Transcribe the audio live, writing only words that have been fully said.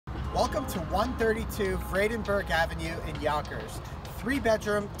Welcome to 132 Vredenburgh Avenue in Yonkers.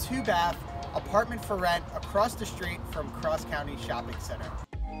 3-bedroom, 2-bath, apartment for rent across the street from Cross County Shopping Center.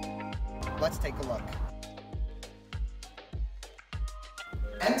 Let's take a look.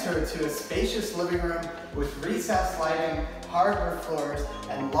 Enter to a spacious living room with recessed lighting, hardwood floors,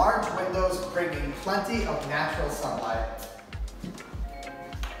 and large windows bringing plenty of natural sunlight.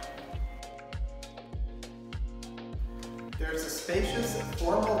 There's a spacious,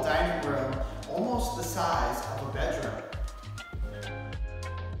 formal dining room, almost the size of a bedroom.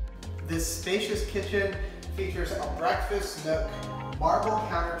 This spacious kitchen features a breakfast nook, marble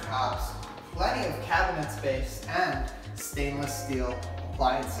countertops, plenty of cabinet space, and stainless steel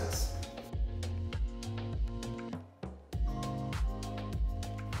appliances.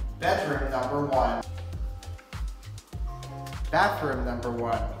 Bedroom number 1. Bathroom number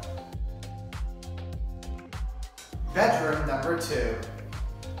 1. Bedroom number 2.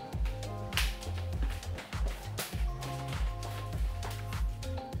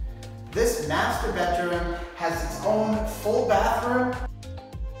 This master bedroom has its own full bathroom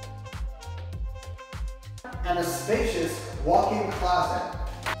and a spacious walk-in closet.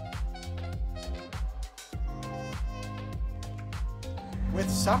 With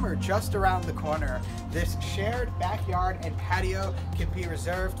summer just around the corner, this shared backyard and patio can be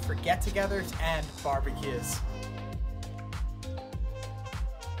reserved for get-togethers and barbecues.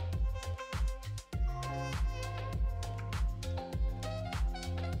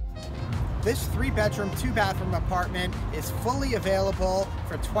 This 3-bedroom, 2-bathroom apartment is fully available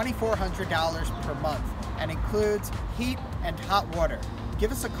for $2,400 per month and includes heat and hot water.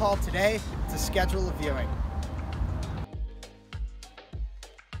 Give us a call today to schedule a viewing.